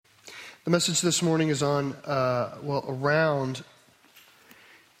The message this morning is on, around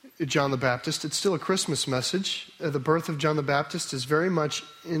John the Baptist. It's still a Christmas message. The birth of John the Baptist is very much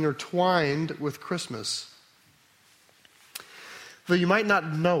intertwined with Christmas. Though you might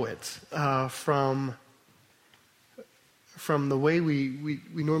not know it from the way we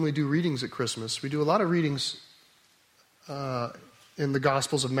normally do readings at Christmas. We do a lot of readings in the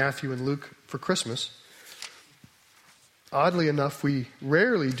Gospels of Matthew and Luke for Christmas. Oddly enough,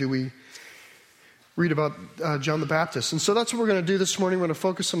 rarely do we read about John the Baptist. And so that's what we're going to do this morning. We're going to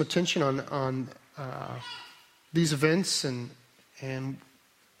focus some attention on these events and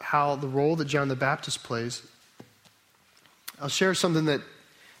how the role that John the Baptist plays. I'll share something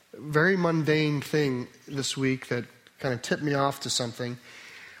very mundane thing this week that kind of tipped me off to something.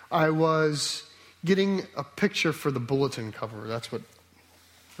 I was getting a picture for the bulletin cover. That's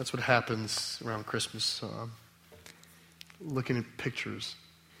what happens around Christmas. Looking at pictures.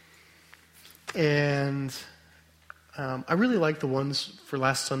 And I really liked the ones for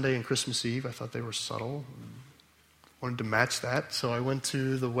last Sunday and Christmas Eve. I thought they were subtle. Wanted to match that. So I went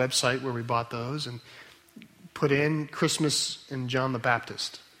to the website where we bought those and put in Christmas and John the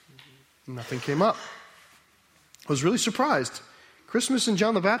Baptist. Nothing came up. I was really surprised. Christmas and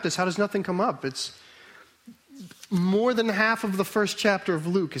John the Baptist, how does nothing come up? It's more than half of the first chapter of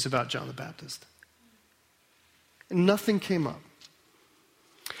Luke is about John the Baptist. And nothing came up.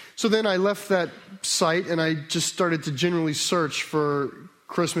 So then I left that site and I just started to generally search for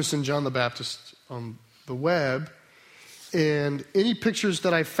Christmas and John the Baptist on the web. And any pictures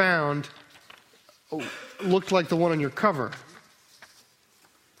that I found looked like the one on your cover.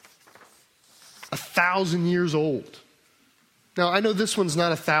 1,000 years old. Now, I know this one's not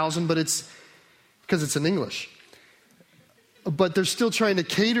 1,000, but it's because it's in English. But they're still trying to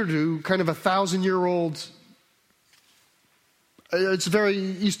cater to kind of 1,000-year-old. It's a very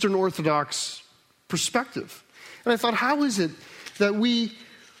Eastern Orthodox perspective. And I thought, how is it that we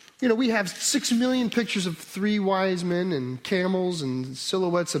have 6 million pictures of 3 wise men and camels and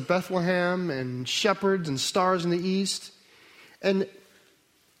silhouettes of Bethlehem and shepherds and stars in the east. And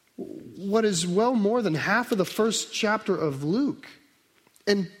what is well more than half of the first chapter of Luke,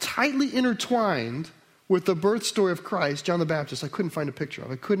 and tightly intertwined with the birth story of Christ, John the Baptist, I couldn't find a picture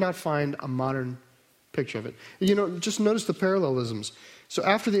of. I could not find a modern picture of it. Just notice the parallelisms. So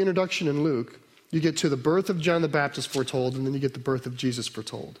after the introduction in Luke, you get to the birth of John the Baptist foretold, and then you get the birth of Jesus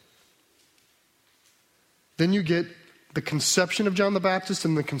foretold. Then you get the conception of John the Baptist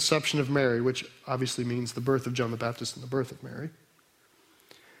and the conception of Mary, which obviously means the birth of John the Baptist and the birth of Mary.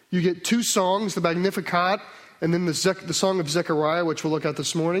 You get 2 songs, the Magnificat, and then the song of Zechariah, which we'll look at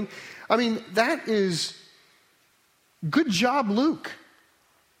this morning. I mean, that is good job, Luke,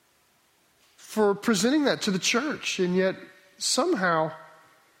 for presenting that to the church. And yet, somehow,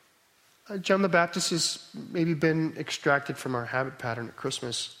 John the Baptist has maybe been extracted from our habit pattern at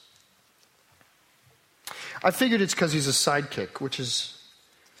Christmas. I figured it's because he's a sidekick, which is,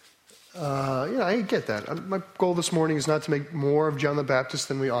 I get that. My goal this morning is not to make more of John the Baptist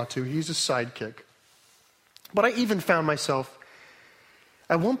than we ought to. He's a sidekick. But I even found myself,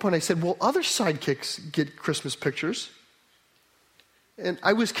 at one point I said, well, other sidekicks get Christmas pictures. And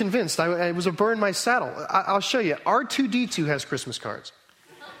I was convinced. It was a burn my saddle. I'll show you. R2-D2 has Christmas cards.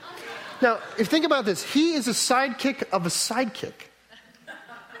 Now, if you think about this, he is a sidekick of a sidekick.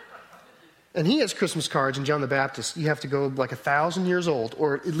 And he has Christmas cards, and John the Baptist, you have to go like 1,000 years old,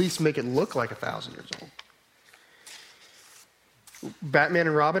 or at least make it look like 1,000 years old. Batman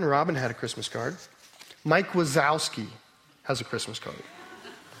and Robin had a Christmas card. Mike Wazowski has a Christmas card.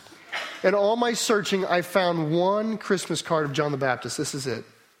 In all my searching, I found one Christmas card of John the Baptist. This is it.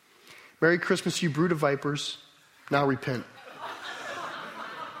 Merry Christmas, you brood of vipers. Now repent.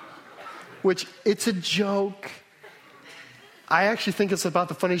 Which, it's a joke. I actually think it's about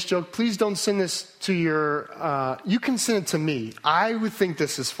the funniest joke. Please don't send this to you can send it to me. I would think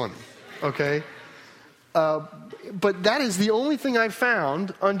this is funny, okay? But that is the only thing I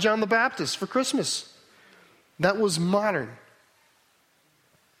found on John the Baptist for Christmas. That was modern.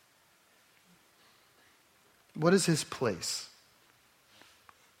 What is his place?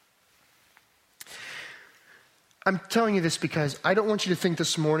 I'm telling you this because I don't want you to think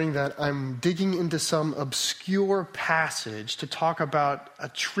this morning that I'm digging into some obscure passage to talk about a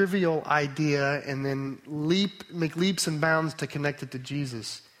trivial idea and then make leaps and bounds to connect it to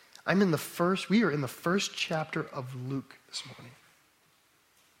Jesus. We are in the first chapter of Luke this morning.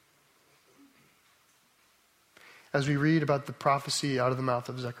 As we read about the prophecy out of the mouth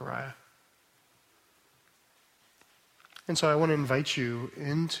of Zechariah. And so I want to invite you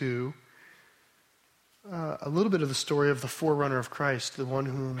into a little bit of the story of the forerunner of Christ, the one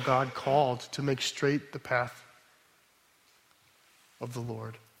whom God called to make straight the path of the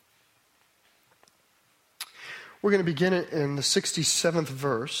Lord. We're going to begin it in the 67th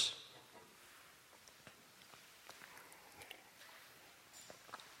verse.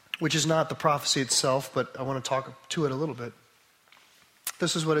 Which is not the prophecy itself, but I want to talk to it a little bit.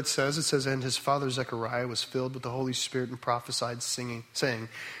 This is what it says. It says, and his father Zechariah was filled with the Holy Spirit and prophesied saying.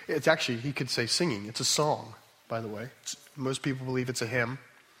 It's actually, he could say singing. It's a song, by the way. Most people believe it's a hymn.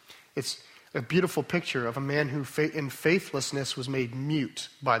 It's a beautiful picture of a man who in faithlessness was made mute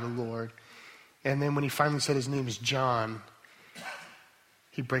by the Lord. And then when he finally said his name is John,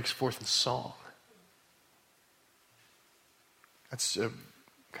 he breaks forth in song. It's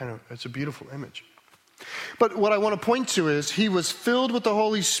a beautiful image. But what I want to point to is he was filled with the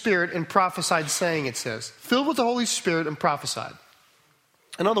Holy Spirit and prophesied saying, it says. Filled with the Holy Spirit and prophesied.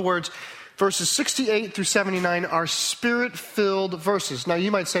 In other words, verses 68 through 79 are spirit-filled verses. Now you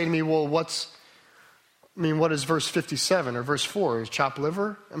might say to me, well, what is verse 57 or verse 4? Is chopped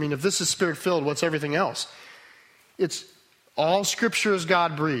liver? I mean, if this is spirit-filled, what's everything else? It's all Scripture is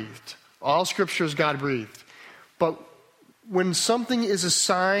God-breathed. All Scripture is God-breathed. But when something is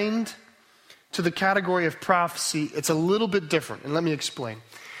assigned to the category of prophecy, it's a little bit different. And let me explain.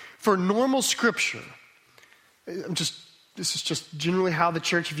 For normal Scripture, this is just generally how the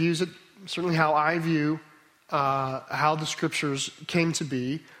church views it, certainly how I view how the Scriptures came to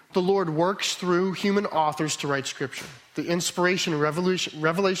be. The Lord works through human authors to write Scripture. The inspiration and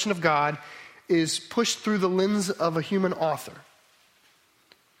revelation of God is pushed through the lens of a human author.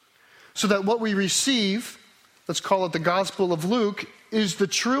 So that what we receive, let's call it the Gospel of Luke, is the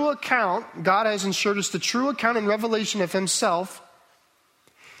true account. God has ensured us the true account and revelation of himself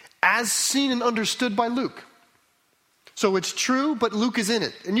as seen and understood by Luke. So it's true, but Luke is in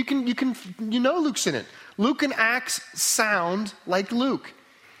it. And you know Luke's in it. Luke and Acts sound like Luke.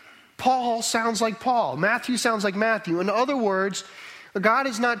 Paul sounds like Paul. Matthew sounds like Matthew. In other words, God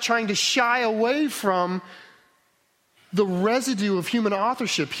is not trying to shy away from the residue of human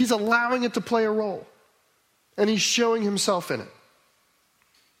authorship. He's allowing it to play a role. And he's showing himself in it.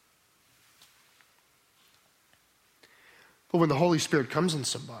 But when the Holy Spirit comes in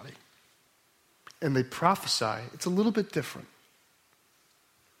somebody and they prophesy, it's a little bit different.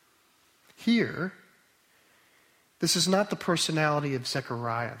 Here, this is not the personality of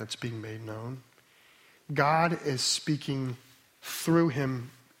Zechariah that's being made known. God is speaking through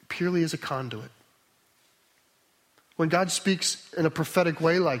him purely as a conduit. When God speaks in a prophetic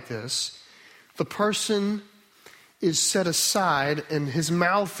way like this, the person is set aside and his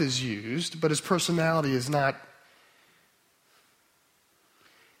mouth is used, but his personality is not.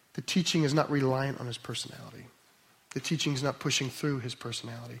 The teaching is not reliant on his personality. The teaching is not pushing through his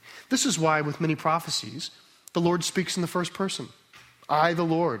personality. This is why with many prophecies, the Lord speaks in the first person. I, the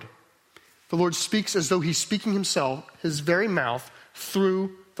Lord. The Lord speaks as though he's speaking himself, his very mouth,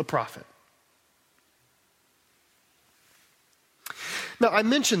 through the prophet. Now, I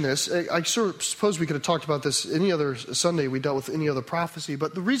mentioned this. I sort of suppose we could have talked about this any other Sunday we dealt with any other prophecy.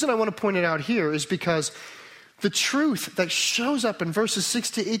 But the reason I want to point it out here is because the truth that shows up in verses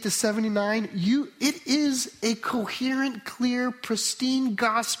 68 to 79, it is a coherent, clear, pristine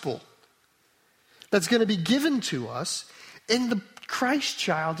gospel that's going to be given to us, and the Christ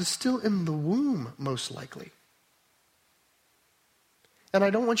child is still in the womb, most likely. And I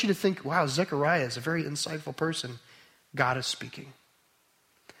don't want you to think, wow, Zechariah is a very insightful person. God is speaking.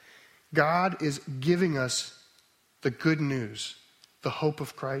 God is giving us the good news, the hope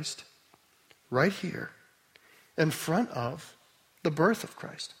of Christ, right here, in front of the birth of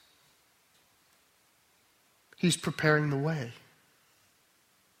Christ. He's preparing the way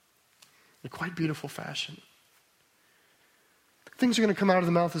in a quite beautiful fashion. Things are going to come out of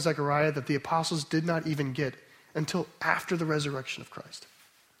the mouth of Zechariah that the apostles did not even get until after the resurrection of Christ.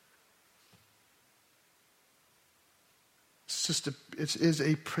 It is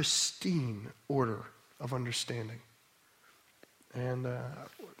a pristine order of understanding. And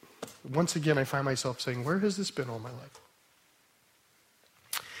once again, I find myself saying, where has this been all my life?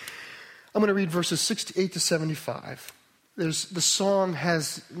 I'm going to read verses 68 to 75. The song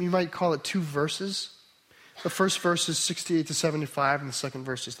has, you might call it 2 verses. The first verse is 68 to 75, and the second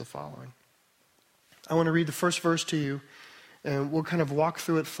verse is the following. I want to read the first verse to you, and we'll kind of walk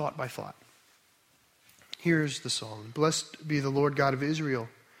through it thought by thought. Here's the song. Blessed be the Lord God of Israel,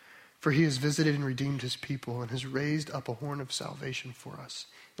 for he has visited and redeemed his people and has raised up a horn of salvation for us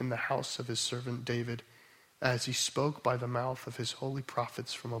in the house of his servant David, as he spoke by the mouth of his holy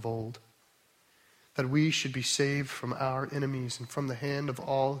prophets from of old, that we should be saved from our enemies and from the hand of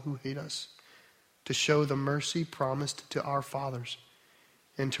all who hate us, to show the mercy promised to our fathers,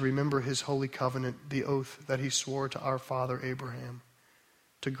 and to remember his holy covenant, the oath that he swore to our father Abraham,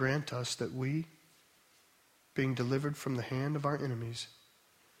 to grant us that we, being delivered from the hand of our enemies,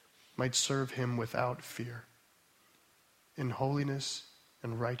 might serve him without fear, in holiness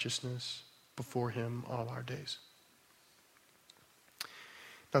and righteousness before him all our days.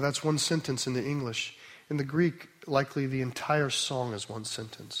 Now that's one sentence in the English. In the Greek, likely the entire song is one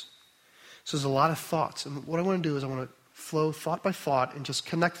sentence. So there's a lot of thoughts. And what I want to do is I want to flow thought by thought and just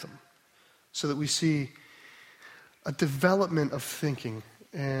connect them so that we see a development of thinking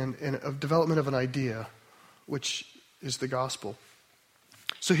and a development of an idea, which is the gospel.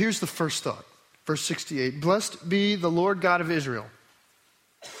 So here's the first thought. Verse 68, blessed be the Lord God of Israel.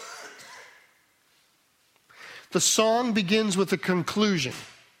 The song begins with a conclusion,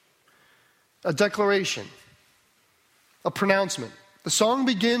 a declaration, a pronouncement. The song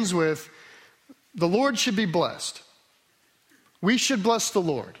begins with, the Lord should be blessed. We should bless the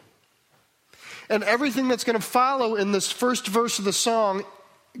Lord. And everything that's going to follow in this first verse of the song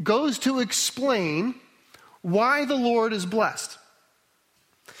goes to explain why the Lord is blessed.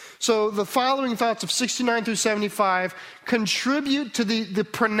 So the following thoughts of 69 through 75 contribute to the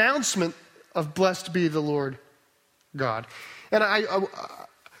pronouncement of blessed be the Lord God. And I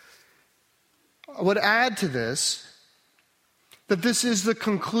would add to this that this is the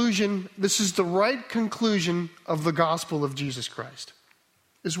conclusion, this is the right conclusion of the gospel of Jesus Christ,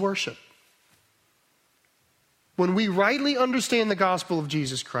 is worship. When we rightly understand the gospel of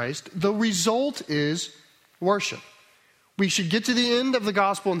Jesus Christ, the result is worship. We should get to the end of the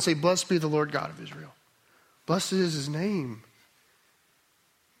gospel and say, blessed be the Lord God of Israel. Blessed is his name.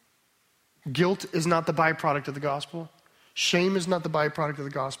 Guilt is not the byproduct of the gospel. Shame is not the byproduct of the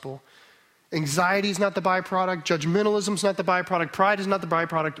gospel. Anxiety is not the byproduct. Judgmentalism is not the byproduct. Pride is not the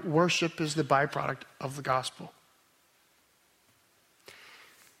byproduct. Worship is the byproduct of the gospel.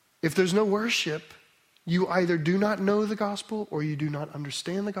 If there's no worship, you either do not know the gospel, or you do not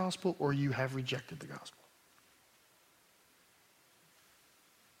understand the gospel, or you have rejected the gospel.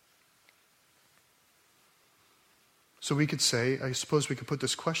 So we could say, I suppose we could put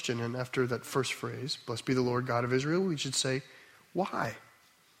this question in after that first phrase, blessed be the Lord God of Israel, we should say, why?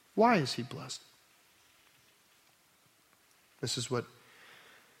 Why is he blessed? This is what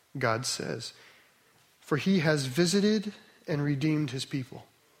God says. For he has visited and redeemed his people,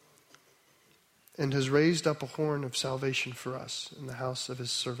 and has raised up a horn of salvation for us in the house of his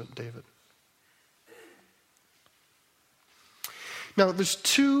servant David. Now, there's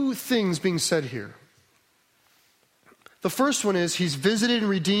two things being said here. The first one is he's visited and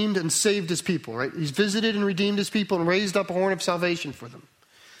redeemed and saved his people, right? He's visited and redeemed his people and raised up a horn of salvation for them.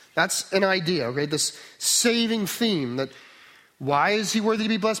 That's an idea, okay? This saving theme that why is he worthy to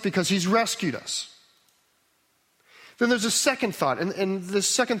be blessed? Because he's rescued us. Then there's a second thought, and the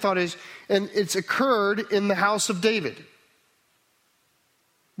second thought is, and it's occurred in the house of David,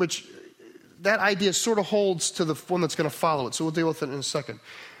 which that idea sort of holds to the one that's going to follow it, so we'll deal with it in a second.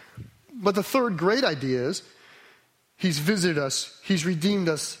 But the third great idea is, he's visited us, he's redeemed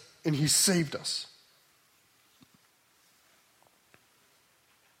us, and he's saved us.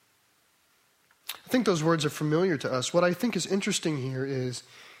 I think those words are familiar to us. What I think is interesting here is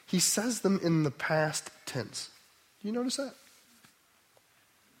he says them in the past tense. Do you notice that?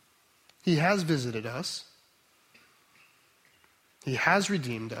 He has visited us. He has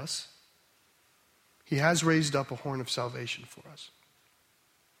redeemed us. He has raised up a horn of salvation for us.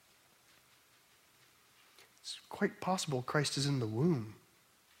 It's quite possible Christ is in the womb.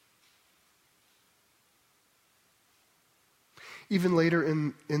 Even later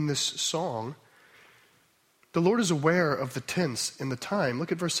in this song, the Lord is aware of the tense in the time.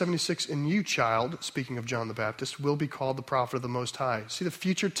 Look at verse 76. And you, child, speaking of John the Baptist, will be called the prophet of the Most High. See the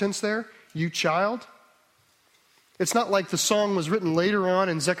future tense there? You, child. It's not like the song was written later on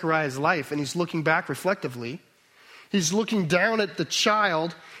in Zechariah's life and he's looking back reflectively. He's looking down at the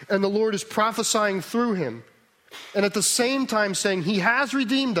child and the Lord is prophesying through him. And at the same time saying, he has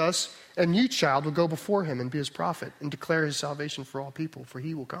redeemed us, and you, child, will go before him and be his prophet and declare his salvation for all people, for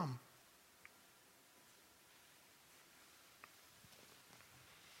he will come.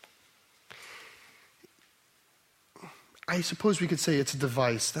 I suppose we could say it's a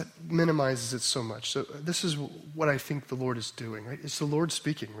device. That minimizes it so much. So this is what I think the Lord is doing, right? It's the Lord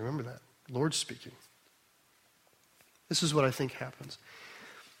speaking. Remember that. Lord speaking. This is what I think happens.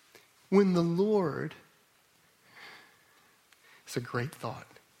 When the Lord, it's a great thought.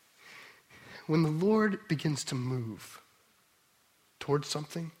 When the Lord begins to move towards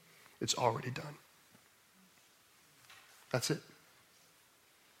something, it's already done. That's it.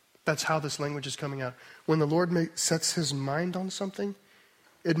 That's how this language is coming out. When the Lord sets his mind on something,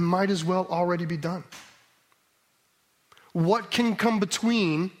 it might as well already be done. What can come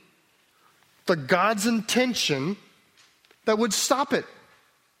between the God's intention that would stop it?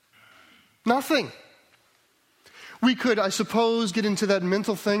 Nothing. We could, I suppose, get into that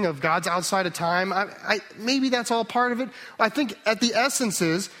mental thing of God's outside of time. Maybe that's all part of it. I think at the essence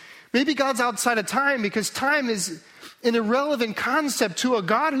is, maybe God's outside of time because time is an irrelevant concept to a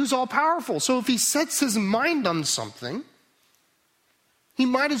God who's all powerful. So if he sets his mind on something, he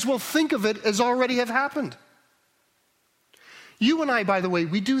might as well think of it as already have happened. You and I, by the way,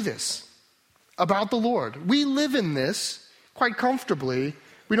 we do this about the Lord. We live in this quite comfortably.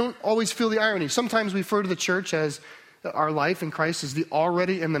 We don't always feel the irony. Sometimes we refer to the church as our life in Christ as the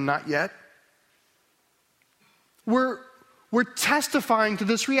already and the not yet. We're testifying to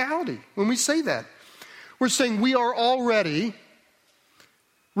this reality when we say that. We're saying we are already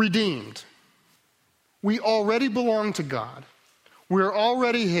redeemed. We already belong to God. We're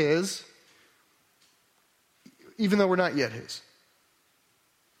already his, even though we're not yet his.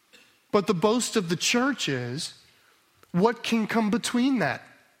 But the boast of the church is, what can come between that?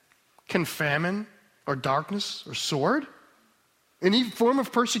 Can famine or darkness or sword? Any form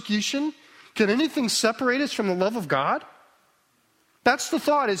of persecution? Can anything separate us from the love of God? That's the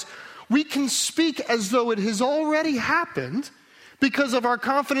thought, is we can speak as though it has already happened because of our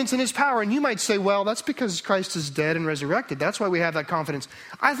confidence in his power. And you might say, well, that's because Christ is dead and resurrected. That's why we have that confidence.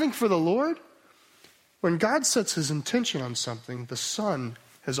 I think for the Lord, when God sets his intention on something, the Son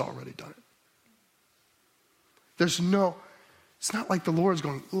has already done it. It's not like the Lord's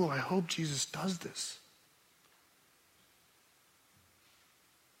going, oh, I hope Jesus does this.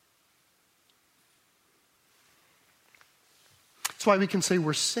 That's why we can say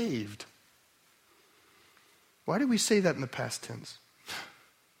we're saved. Why do we say that in the past tense?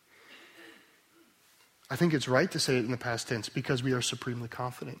 I think it's right to say it in the past tense because we are supremely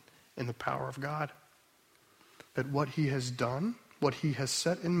confident in the power of God. That what he has done, what he has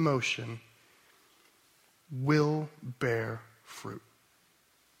set in motion, will bear fruit.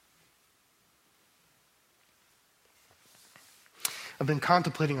 I've been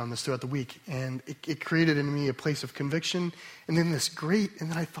contemplating on this throughout the week, and it created in me a place of conviction, and then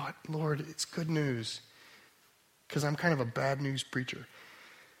I thought, Lord, it's good news, because I'm kind of a bad news preacher.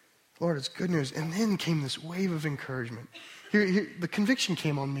 Lord, it's good news. And then came this wave of encouragement. Here, the conviction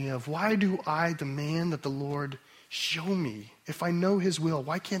came on me of, why do I demand that the Lord show me? If I know his will,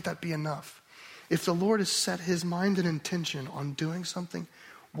 why can't that be enough? If the Lord has set his mind and intention on doing something,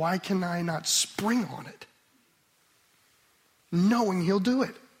 why can I not spring on it? Knowing he'll do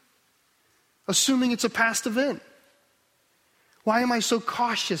it. Assuming it's a past event. Why am I so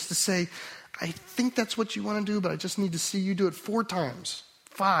cautious to say, I think that's what you want to do, but I just need to see you do it 4 times,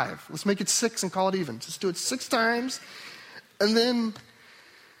 5. Let's make it 6 and call it even. Just do it 6 times. And then,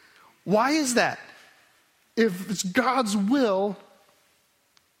 why is that? If it's God's will,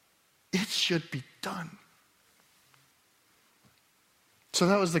 it should be done. So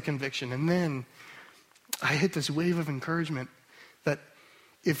that was the conviction. And then I hit this wave of encouragement that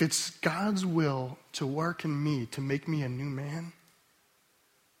if it's God's will to work in me, to make me a new man,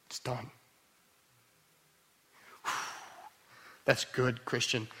 it's done. That's good,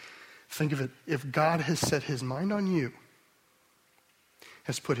 Christian. Think of it. If God has set his mind on you,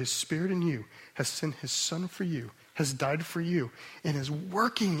 has put his spirit in you, has sent his son for you, has died for you, and is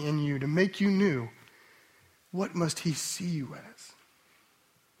working in you to make you new, what must he see you as?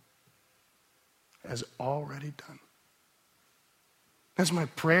 As already done. That's my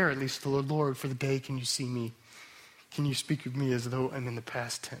prayer, at least to the Lord, for the day, can you see me? Can you speak of me as though I'm in the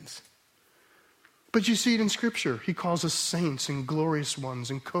past tense? But you see it in Scripture. He calls us saints and glorious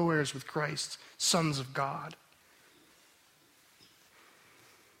ones and co-heirs with Christ, sons of God.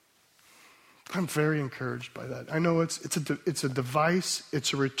 I'm very encouraged by that. I know it's a device,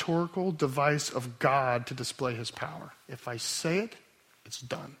 it's a rhetorical device of God to display his power. If I say it, it's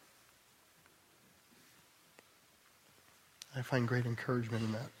done. I find great encouragement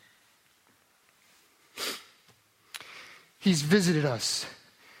in that. He's visited us.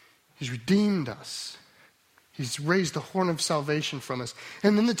 He's redeemed us. He's raised the horn of salvation from us.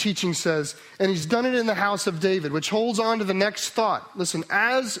 And then the teaching says, and he's done it in the house of David, which holds on to the next thought. Listen,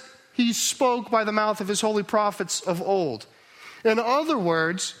 as he spoke by the mouth of his holy prophets of old. In other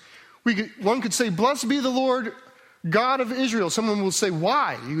words, one could say, blessed be the Lord God of Israel. Someone will say,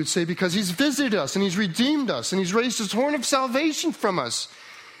 why? You would say, because he's visited us and he's redeemed us and he's raised his horn of salvation from us.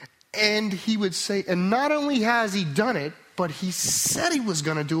 And he would say, and not only has he done it, but he said he was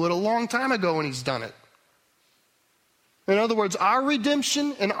going to do it a long time ago and he's done it. In other words, our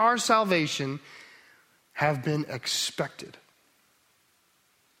redemption and our salvation have been expected.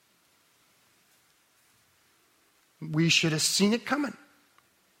 We should have seen it coming.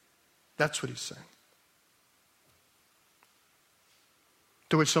 That's what he's saying.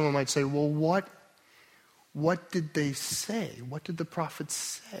 To which someone might say, well, what did they say? What did the prophets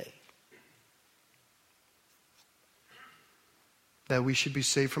say? That we should be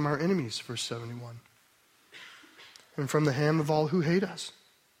saved from our enemies, verse 71. And from the hand of all who hate us.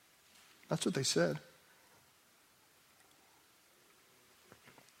 That's what they said.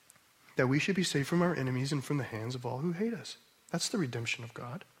 That we should be saved from our enemies and from the hands of all who hate us. That's the redemption of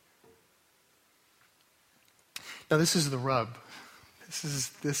God. Now this is the rub. This is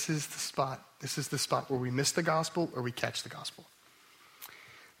the spot. This is the spot where we miss the gospel or we catch the gospel.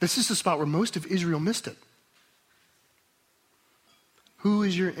 This is the spot where most of Israel missed it. Who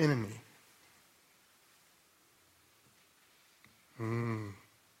is your enemy? When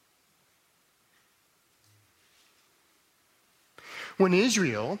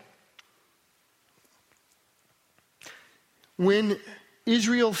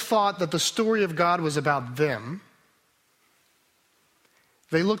Israel thought that the story of God was about them,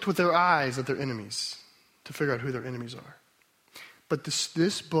 they looked with their eyes at their enemies to figure out who their enemies are. But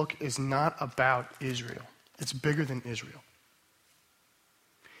this book is not about Israel. It's bigger than Israel.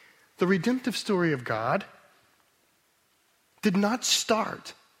 The redemptive story of God did not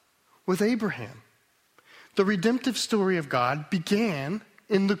start with Abraham. The redemptive story of God began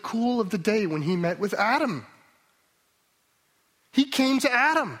in the cool of the day when he met with Adam. He came to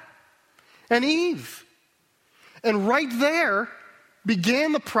Adam and Eve. And right there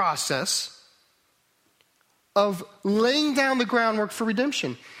began the process of laying down the groundwork for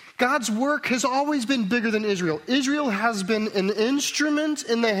redemption. God's work has always been bigger than Israel. Israel has been an instrument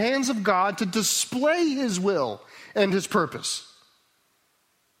in the hands of God to display his will and his purpose.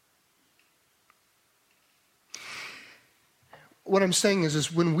 What I'm saying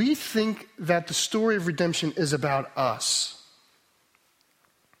is when we think that the story of redemption is about us,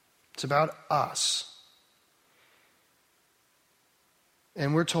 it's about us,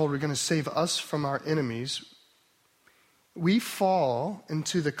 and we're told we're going to save us from our enemies, we fall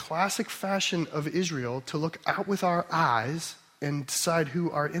into the classic fashion of Israel to look out with our eyes and decide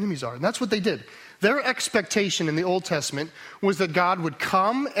who our enemies are. And that's what they did. Their expectation in the Old Testament was that God would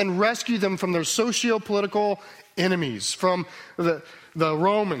come and rescue them from their socio-political enemies, from the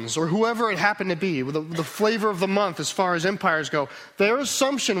Romans or whoever it happened to be, the flavor of the month as far as empires go. Their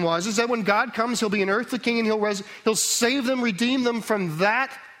assumption is that when God comes, he'll be an earthly king and he'll save them, redeem them from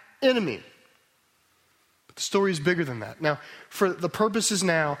that enemy. But the story is bigger than that. Now, for the purposes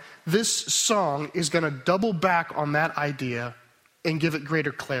now, this song is going to double back on that idea and give it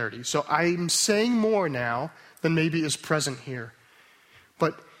greater clarity. So I'm saying more now than maybe is present here.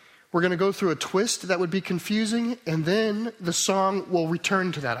 But we're going to go through a twist that would be confusing, and then the song will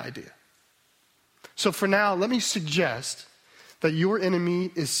return to that idea. So for now, let me suggest that your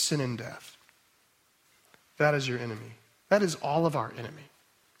enemy is sin and death. That is your enemy. That is all of our enemy,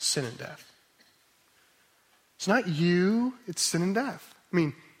 sin and death. It's not you, it's sin and death. I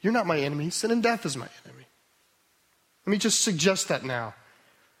mean, you're not my enemy, sin and death is my enemy. Let me just suggest that now.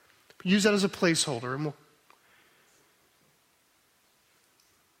 Use that as a placeholder, and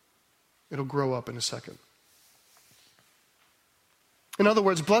it'll grow up in a second. In other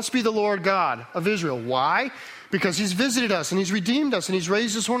words, blessed be the Lord God of Israel. Why? Because he's visited us and he's redeemed us and he's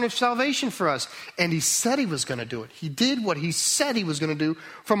raised his horn of salvation for us. And he said he was going to do it. He did what he said he was going to do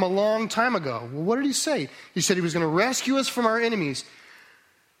from a long time ago. Well, what did he say? He said he was going to rescue us from our enemies.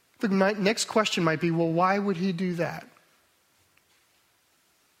 The next question might be, well, why would he do that?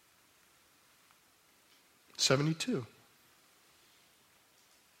 72.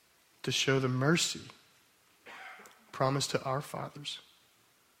 To show the mercy promised to our fathers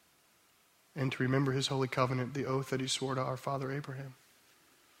and to remember his holy covenant, the oath that he swore to our father Abraham.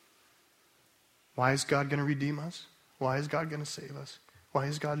 Why is God going to redeem us? Why is God going to save us? Why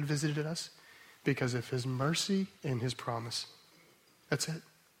has God visited us? Because of his mercy and his promise. That's it.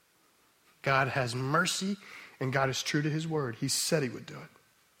 God has mercy and God is true to his word. He said he would do it.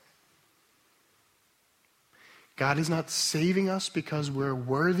 God is not saving us because we're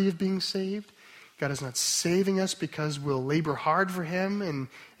worthy of being saved. God is not saving us because we'll labor hard for him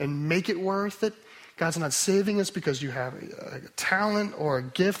and make it worth it. God's not saving us because you have a talent or a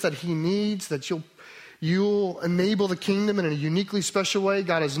gift that he needs, that you'll enable the kingdom in a uniquely special way.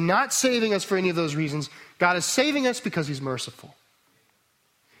 God is not saving us for any of those reasons. God is saving us because he's merciful.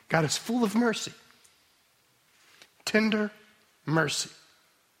 God is full of mercy. Tender mercy.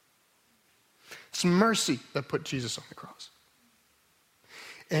 It's mercy that put Jesus on the cross.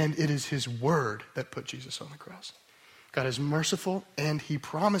 And it is his word that put Jesus on the cross. God is merciful, and he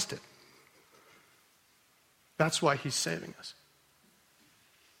promised it. That's why he's saving us.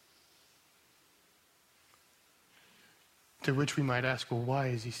 To which we might ask, well, why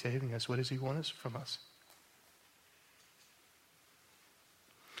is he saving us? What does he want us from us?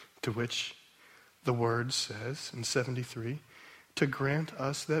 To which the word says in 73, to grant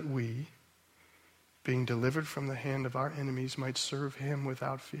us that we, being delivered from the hand of our enemies, might serve him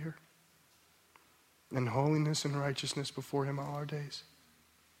without fear, in holiness and righteousness before him all our days.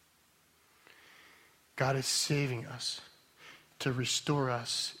 God is saving us to restore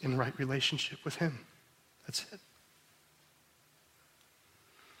us in right relationship with him. That's it.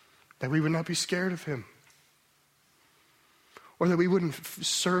 That we would not be scared of him. Or that we wouldn't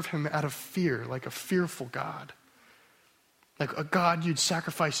serve him out of fear, like a fearful God. Like a God you'd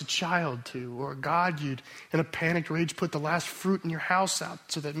sacrifice a child to, or a God you'd, in a panicked rage, put the last fruit in your house out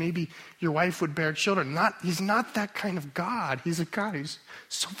so that maybe your wife would bear children. He's not that kind of God. He's a God who's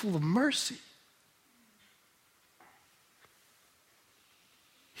so full of mercy.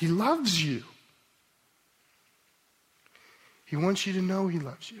 He loves you. He wants you to know he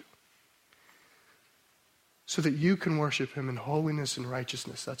loves you, so that you can worship him in holiness and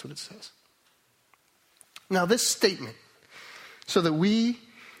righteousness. That's what it says. Now this statement, so that we,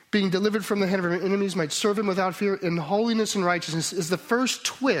 being delivered from the hand of our enemies, might serve him without fear in holiness and righteousness, is the first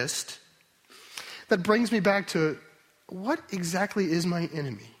twist that brings me back to what exactly is my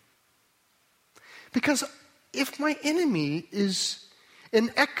enemy? Because if my enemy is an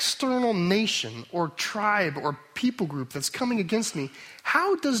external nation or tribe or people group that's coming against me,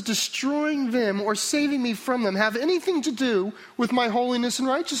 how does destroying them or saving me from them have anything to do with my holiness and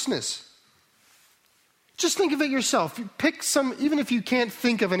righteousness? Just think of it yourself. Pick some, even if you can't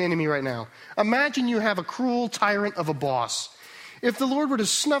think of an enemy right now. Imagine you have a cruel tyrant of a boss. If the Lord were to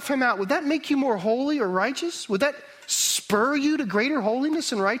snuff him out, would that make you more holy or righteous? Would that spur you to greater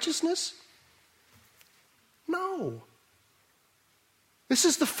holiness and righteousness? No. This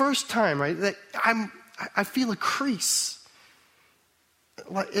is the first time, right, that I feel a crease.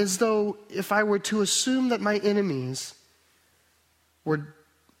 As though if I were to assume that my enemies were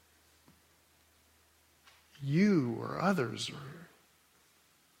you or others or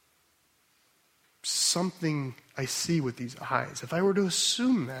something I see with these eyes. If I were to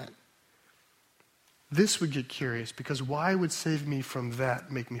assume that, this would get curious, because why would save me from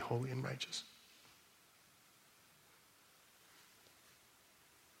that make me holy and righteous?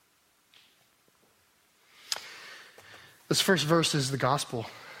 This first verse is the gospel.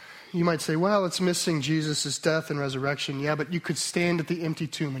 You might say, well, it's missing Jesus' death and resurrection. Yeah, but you could stand at the empty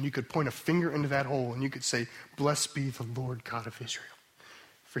tomb and you could point a finger into that hole and you could say, blessed be the Lord God of Israel.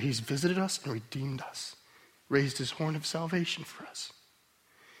 For he's visited us and redeemed us, raised his horn of salvation for us,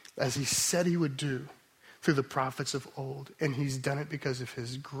 as he said he would do through the prophets of old. And he's done it because of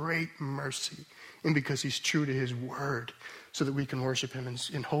his great mercy and because he's true to his word, so that we can worship him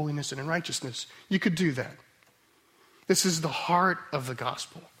in holiness and in righteousness. You could do that. This is the heart of the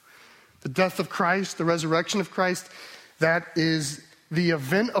gospel. The death of Christ, the resurrection of Christ, that is the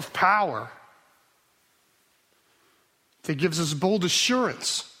event of power that gives us bold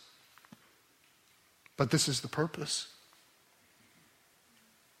assurance. But this is the purpose.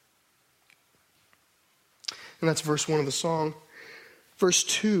 And that's verse 1 of the song. Verse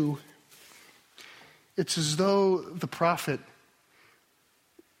 2, it's as though the prophet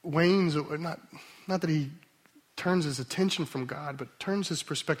wanes, or not that he turns his attention from God, but turns his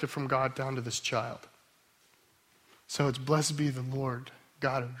perspective from God down to this child. So it's blessed be the Lord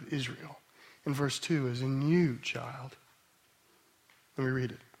God of Israel. And verse 2 is, in you, child. Let me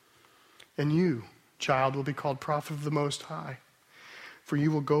read it. And you, child, will be called prophet of the Most High. For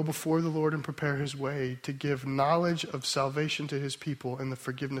you will go before the Lord and prepare his way, to give knowledge of salvation to his people and the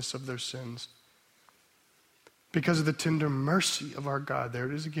forgiveness of their sins. Because of the tender mercy of our God, there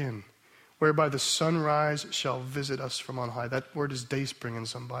it is again, whereby the sunrise shall visit us from on high. That word is dayspring in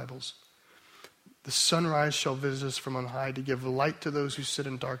some Bibles. The sunrise shall visit us from on high, to give light to those who sit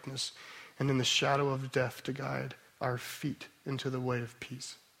in darkness, and in the shadow of death to guide our feet into the way of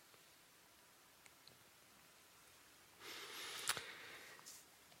peace.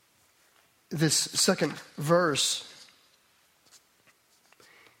 This second verse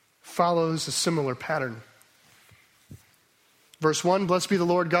follows a similar pattern. Verse 1, blessed be the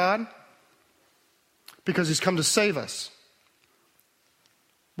Lord God, because he's come to save us,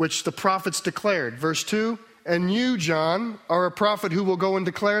 which the prophets declared. Verse 2, and you, John, are a prophet who will go and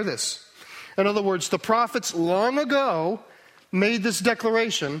declare this. In other words, the prophets long ago made this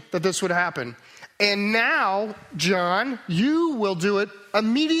declaration that this would happen. And now, John, you will do it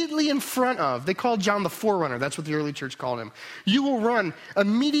immediately in front of. They called John the forerunner. That's what the early church called him. You will run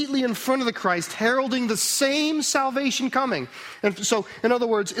immediately in front of the Christ, heralding the same salvation coming. And so, in other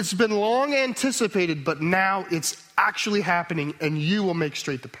words, it's been long anticipated, but now it's actually happening, and you will make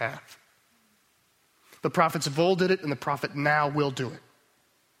straight the path. The prophets of old did it, and the prophet now will do it.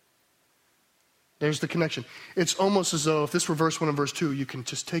 There's the connection. It's almost as though if this were verse 1 and verse 2, you can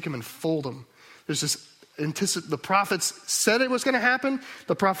just take them and fold them. There's this the prophets said it was going to happen.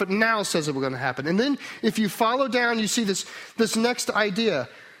 The prophet now says it was going to happen. And then if you follow down, you see this next idea.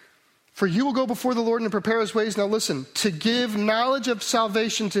 For you will go before the Lord and prepare his ways. Now listen, to give knowledge of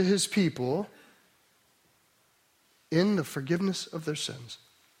salvation to his people in the forgiveness of their sins.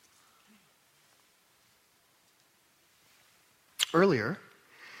 Earlier,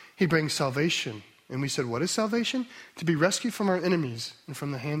 he brings salvation. And we said, what is salvation? To be rescued from our enemies and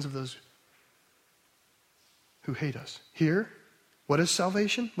from the hands of those who hate us. Here, what is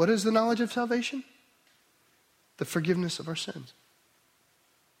salvation? What is the knowledge of salvation? The forgiveness of our sins.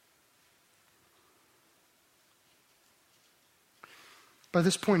 By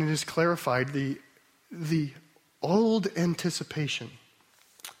this point, it is clarified the old anticipation,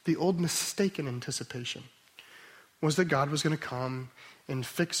 the old mistaken anticipation, was that God was going to come and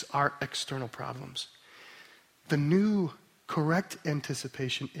fix our external problems. The new correct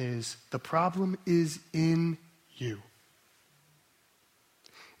anticipation is the problem is in you.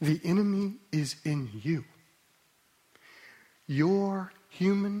 The enemy is in you. Your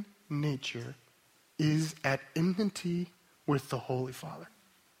human nature is at enmity with the Holy Father.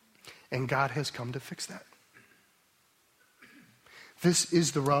 And God has come to fix that. This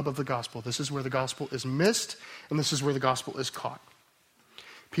is the rub of the gospel. This is where the gospel is missed, and this is where the gospel is caught.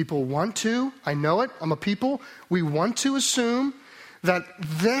 People want to, I know it, I'm a people, we want to assume that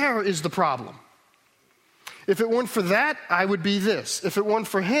there is the problem. If it weren't for that, I would be this. If it weren't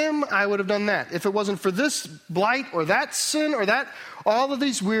for him, I would have done that. If it wasn't for this blight or that sin or that, all of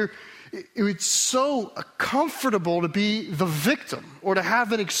these, it's so comfortable to be the victim or to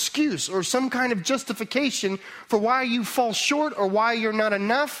have an excuse or some kind of justification for why you fall short or why you're not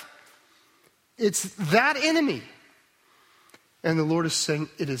enough. It's that enemy. And the Lord is saying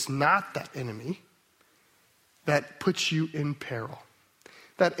it is not that enemy that puts you in peril.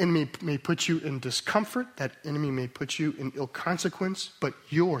 That enemy may put you in discomfort. That enemy may put you in ill consequence. But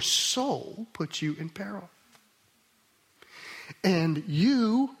your soul puts you in peril. And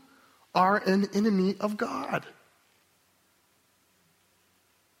you are an enemy of God.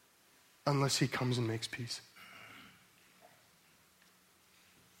 Unless he comes and makes peace.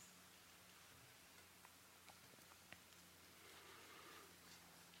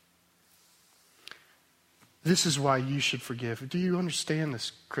 This is why you should forgive. Do you understand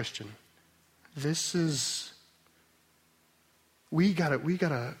this, Christian? We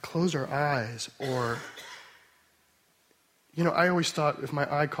gotta close our eyes, or, I always thought if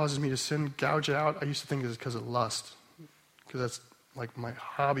my eye causes me to sin, gouge it out. I used to think it was because of lust, because that's like my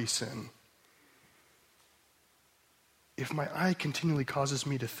hobby sin. If my eye continually causes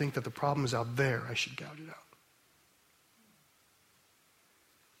me to think that the problem is out there, I should gouge it out.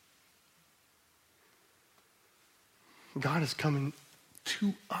 God is coming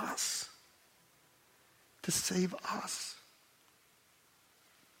to us to save us.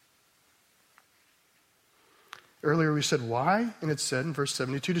 Earlier we said why, and it said in verse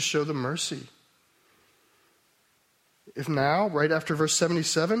 72 to show the mercy. If now, right after verse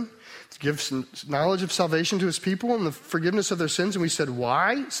 77, to give some knowledge of salvation to his people and the forgiveness of their sins, and we said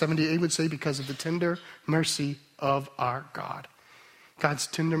why, 78 would say because of the tender mercy of our God. God's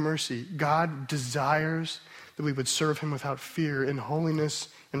tender mercy. God desires that we would serve him without fear in holiness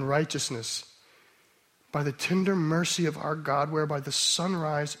and righteousness by the tender mercy of our God, whereby the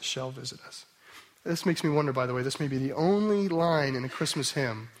sunrise shall visit us. This makes me wonder, by the way, this may be the only line in a Christmas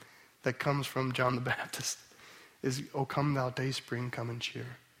hymn that comes from John the Baptist is, O come thou day spring, come and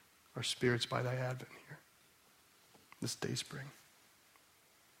cheer our spirits by thy advent here. This day spring.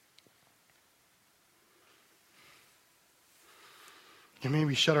 And may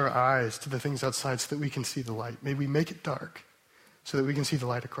we shut our eyes to the things outside so that we can see the light. May we make it dark so that we can see the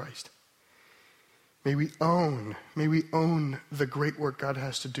light of Christ. May we own the great work God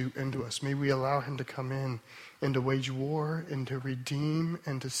has to do into us. May we allow him to come in and to wage war and to redeem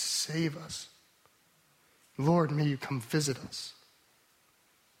and to save us. Lord, may you come visit us.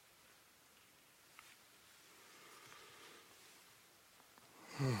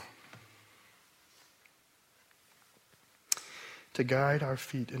 To guide our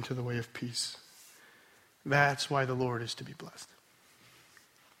feet into the way of peace, That's why the Lord is to be blessed.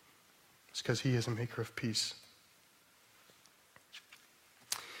 It's because he is a maker of peace.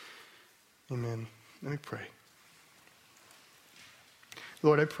 Amen. Let me pray.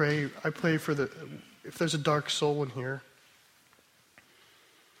 Lord, I pray for if there's a dark soul in here,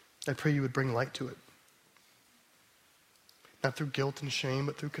 I pray you would bring light to it. Not through guilt and shame,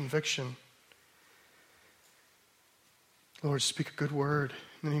 but through conviction. Lord, speak a good word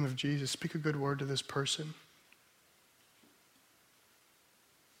in the name of Jesus. Speak a good word to this person.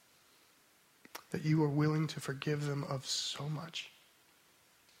 That you are willing to forgive them of so much.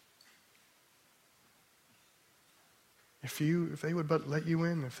 If they would but let you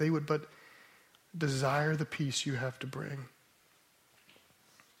in, if they would but desire the peace you have to bring.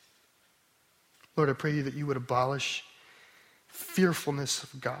 Lord, I pray that you would abolish fearfulness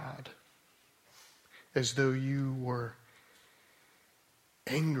of God as though you were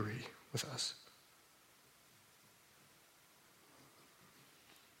angry with us.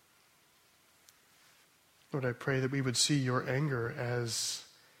 Lord, I pray that we would see your anger as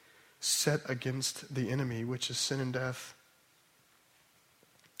set against the enemy, which is sin and death.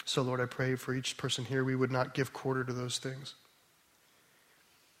 So, Lord, I pray for each person here, we would not give quarter to those things.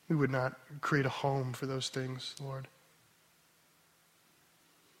 We would not create a home for those things, Lord.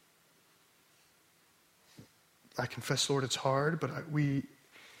 I confess, Lord, it's hard, but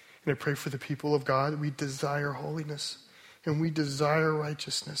I pray for the people of God. We desire holiness and we desire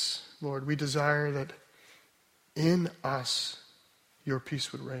righteousness, Lord. We desire that in us your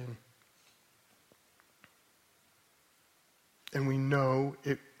peace would reign. And we know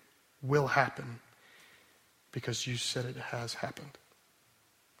it will happen because you said it has happened.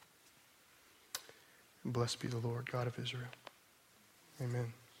 And blessed be the Lord God of Israel.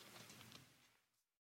 Amen.